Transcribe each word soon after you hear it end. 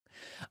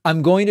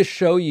I'm going to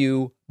show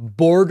you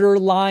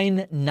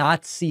borderline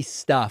Nazi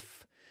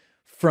stuff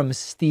from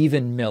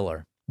Stephen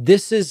Miller.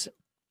 This is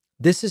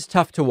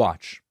tough to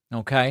watch,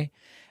 okay?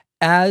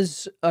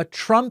 As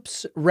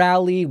Trump's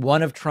rally,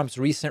 one of Trump's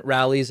recent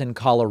rallies in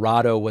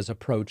Colorado was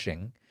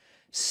approaching,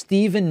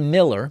 Stephen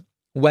Miller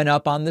went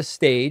up on the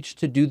stage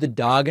to do the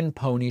dog and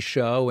pony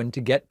show and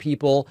to get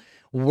people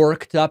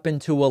worked up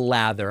into a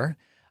lather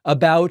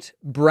about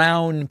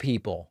brown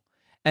people.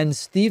 And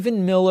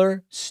Stephen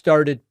Miller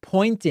started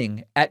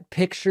pointing at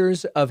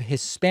pictures of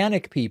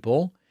Hispanic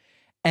people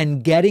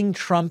and getting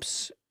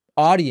Trump's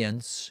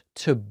audience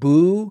to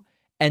boo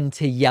and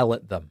to yell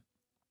at them.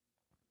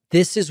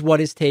 This is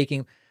what is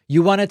taking.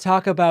 You want to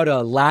talk about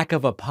a lack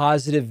of a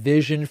positive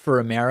vision for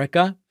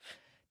America?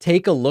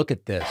 Take a look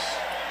at this.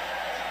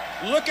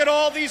 Look at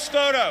all these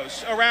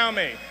photos around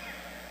me.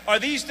 Are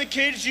these the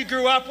kids you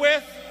grew up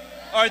with?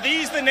 Are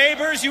these the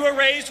neighbors you were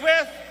raised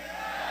with?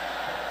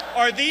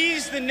 Are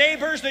these the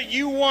neighbors that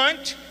you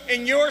want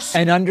in your...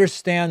 And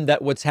understand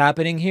that what's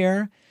happening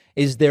here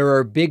is there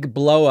are big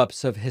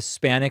blow-ups of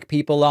Hispanic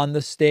people on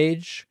the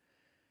stage.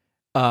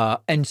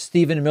 And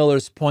Stephen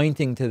Miller's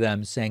pointing to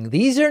them saying,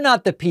 these are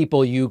not the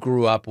people you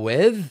grew up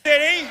with.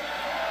 City?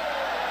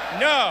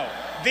 No.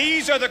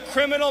 These are the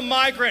criminal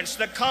migrants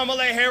that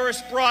Kamala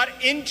Harris brought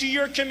into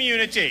your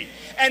community.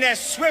 And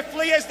as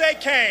swiftly as they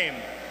came,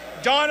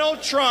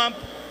 Donald Trump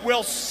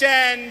will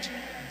send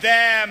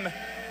them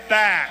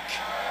back.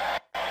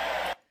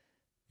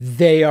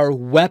 They are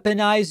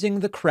weaponizing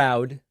the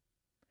crowd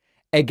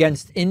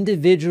against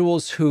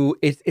individuals who,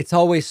 it's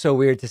always so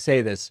weird to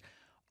say this,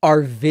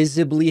 are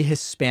visibly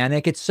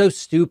Hispanic. It's so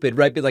stupid,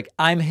 right? But like,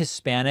 I'm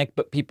Hispanic,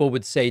 but people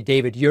would say,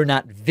 David, you're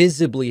not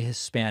visibly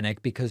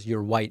Hispanic because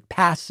you're white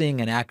passing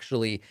and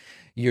actually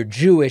you're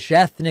Jewish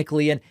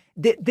ethnically. And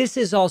this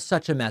is all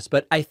such a mess.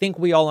 But I think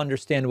we all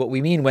understand what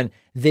we mean when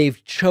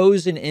they've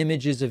chosen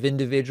images of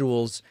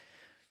individuals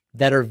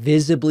that are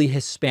visibly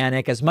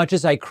Hispanic. As much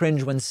as I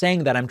cringe when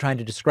saying that, I'm trying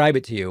to describe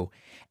it to you.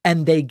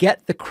 And they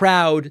get the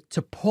crowd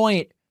to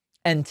point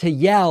and to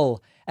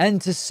yell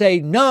and to say,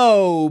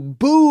 no,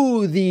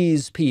 boo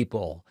these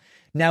people.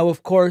 Now,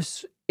 of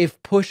course,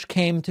 if push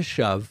came to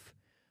shove,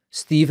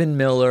 Stephen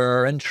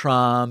Miller and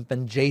Trump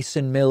and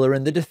Jason Miller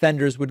and the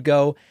defenders would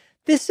go,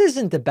 this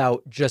isn't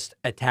about just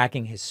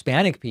attacking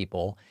Hispanic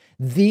people.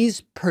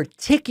 These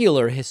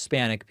particular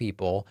Hispanic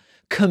people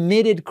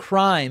committed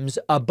crimes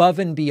above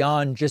and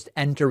beyond just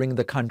entering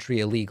the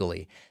country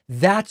illegally.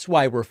 That's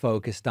why we're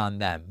focused on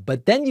them.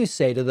 But then you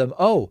say to them,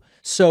 oh,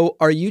 so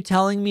are you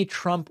telling me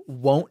Trump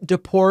won't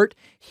deport?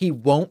 He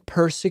won't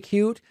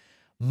persecute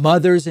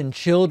mothers and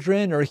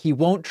children, or he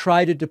won't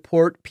try to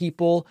deport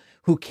people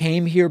who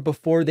came here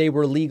before they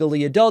were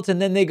legally adults?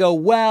 And then they go,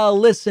 well,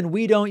 listen,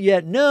 we don't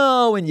yet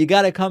know, and you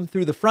got to come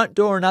through the front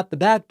door, not the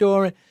back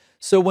door.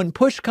 So when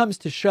push comes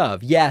to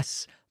shove,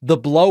 yes, the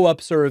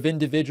blow-ups are of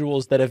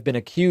individuals that have been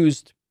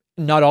accused,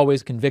 not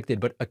always convicted,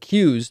 but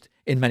accused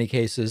in many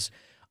cases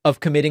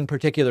of committing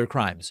particular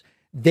crimes.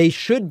 They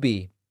should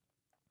be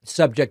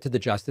subject to the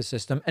justice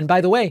system. And by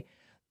the way,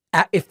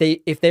 if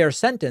they are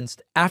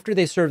sentenced, after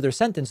they serve their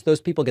sentence, those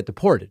people get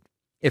deported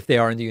if they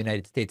are in the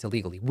United States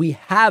illegally. We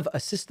have a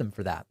system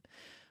for that.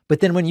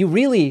 But then when you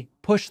really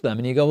push them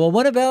and you go, well,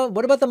 what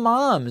about the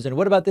moms? And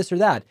what about this or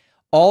that?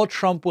 All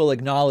Trump will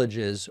acknowledge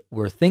is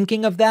we're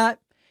thinking of that.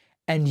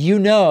 And you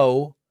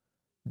know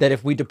that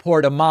if we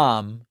deport a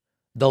mom,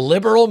 the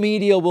liberal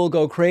media will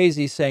go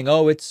crazy saying,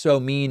 oh, it's so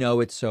mean, oh,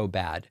 it's so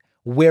bad.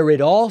 Where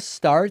it all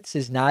starts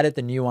is not at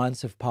the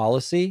nuance of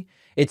policy.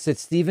 It's at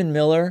Stephen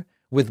Miller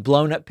with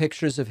blown up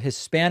pictures of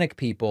Hispanic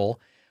people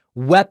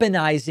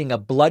weaponizing a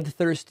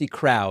bloodthirsty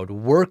crowd,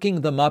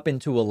 working them up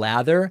into a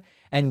lather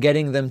and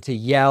getting them to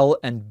yell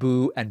and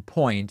boo and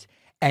point.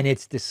 And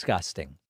it's disgusting.